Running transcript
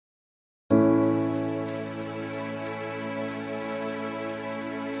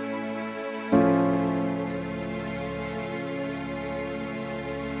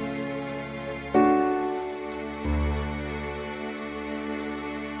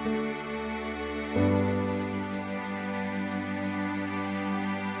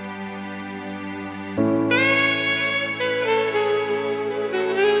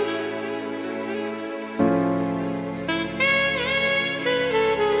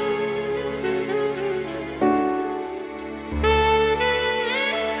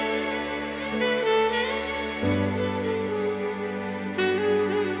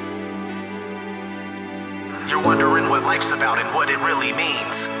life's about and what it really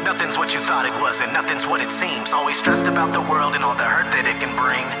means. Nothing's what you thought it was and nothing's what it seems. Always stressed about the world and all the hurt that it can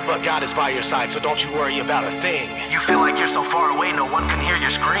bring. But God is by your side, so don't you worry about a thing. You feel like you're so far away, no one can hear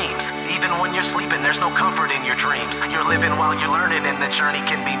your screams. Even when you're sleeping, there's no comfort in your dreams. You're living while you're learning and the journey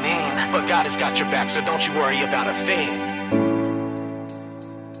can be mean. But God has got your back, so don't you worry about a thing.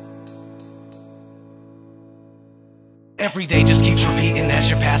 Every day just keeps repeating as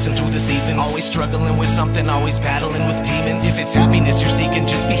you're passing through the seasons. Always struggling with something, always battling with demons. If it's happiness you're seeking,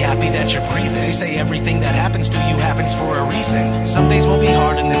 just be happy that you're breathing. They say everything that happens to you happens for a reason. Some days will be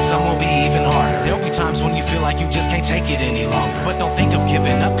hard and then some will be even harder. There'll be times when you feel like you just can't take it any longer. But don't think of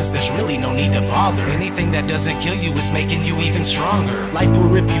giving up, cause there's really no need to bother. Anything that doesn't kill you is making you even stronger. Life will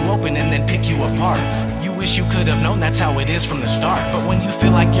rip you open and then pick you apart. You wish you could have known that's how it is from the start. But when you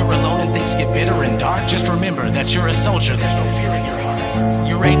feel like you're alone and things get bitter and dark, just remember that you're a soldier. There's no fear in your heart.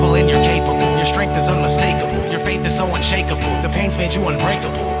 You're able and you're capable. Your strength is unmistakable. Your faith is so unshakable. The pain's made you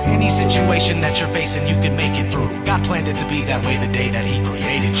unbreakable. Any situation that you're facing, you can make it through. God planned it to be that way the day that He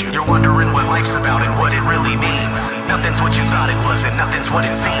created you. You're wondering what life's about and what it really means. Nothing's what you thought it was and nothing's what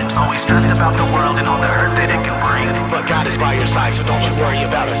it seems. Always stressed about the world and all the hurt that it can bring. But God is by your side, so don't you worry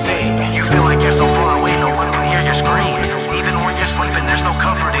about a thing. You feel like you're so far away, no one can hear your screams. Even when you're sleeping, there's no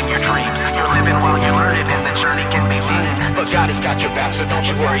comfort in your dreams. You're living while you're learning and the journey can be mean. But God has got your back, so don't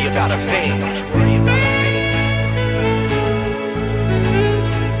you worry about a thing.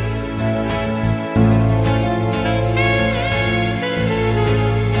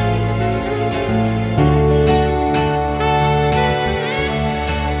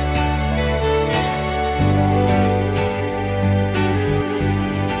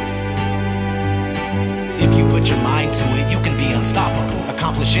 If you put your mind to it, you can be unstoppable.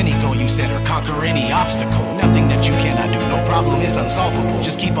 Accomplish any goal you set or conquer any obstacle. Nothing that you cannot do, no problem is unsolvable.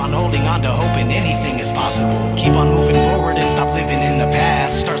 Just keep on holding on to hope and anything is possible. Keep on moving forward and stop living in the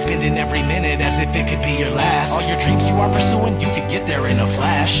past. Start spending every minute as if it could be your last. All your dreams you are pursuing, you could get there in a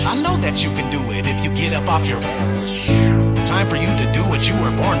flash. I know that you can do it if you get up off your time for you to do what you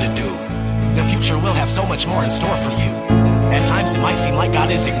were born to do. The future will have so much more in store for you. At times it might seem like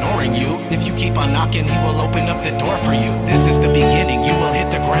God is ignoring you. If you keep on knocking, He will open up the door for you. This is the beginning, you will hit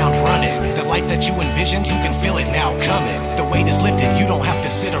the ground running. The life that you envisioned, you can feel it now coming. The weight is lifted, you don't have to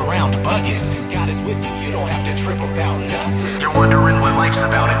sit around bugging. God is with you, you don't have to trip about nothing. You're wondering what life's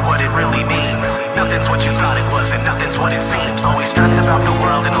about and what it really means. Nothing's what you thought it was and nothing's what it seems. Always stressed about the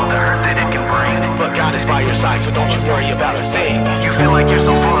world and all the hurt that it can bring. But God is by your side, so don't you worry about a thing. You feel like you're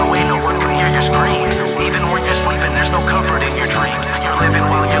so far away, no one can hear your screams. Even when you're sleeping, there's no comfort in your dreams. You're living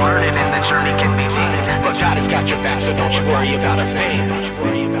while you're learning and the journey can be mean. But God has got your back, so don't you worry about a thing.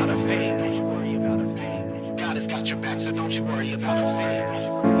 God has got your back, so don't you worry about a thing.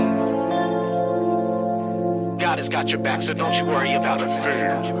 God has got your back, so don't you worry about a thing.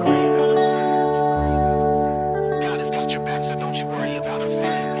 God has got your back, so don't you worry about a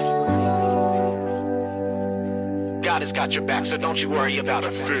thing. God has got your back, so don't you worry about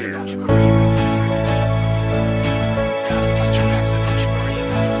a thing. So don't you worry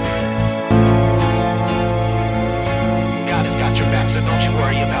about a thing. God has got your back, so don't you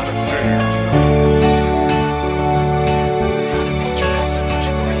worry about a thing. God has got your back, so don't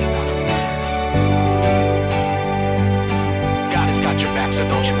you worry about a thing. God has got your back, so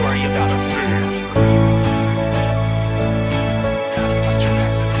don't you worry about a thing. God has got your back, so don't you worry about a thing.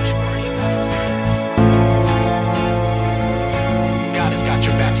 God has got your back,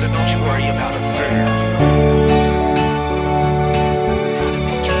 so don't you worry about a thing.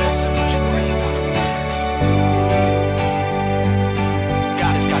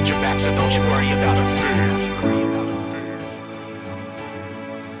 God has got your back, so don't you worry about a thing.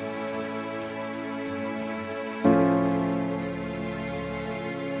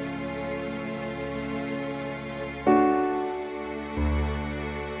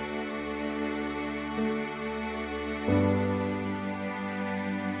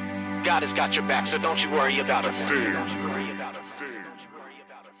 God has got your back, so don't you worry about a thing.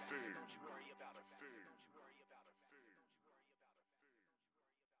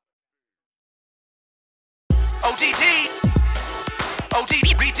 ODD,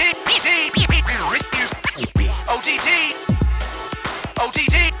 ODD, ODD, ODD, ODD.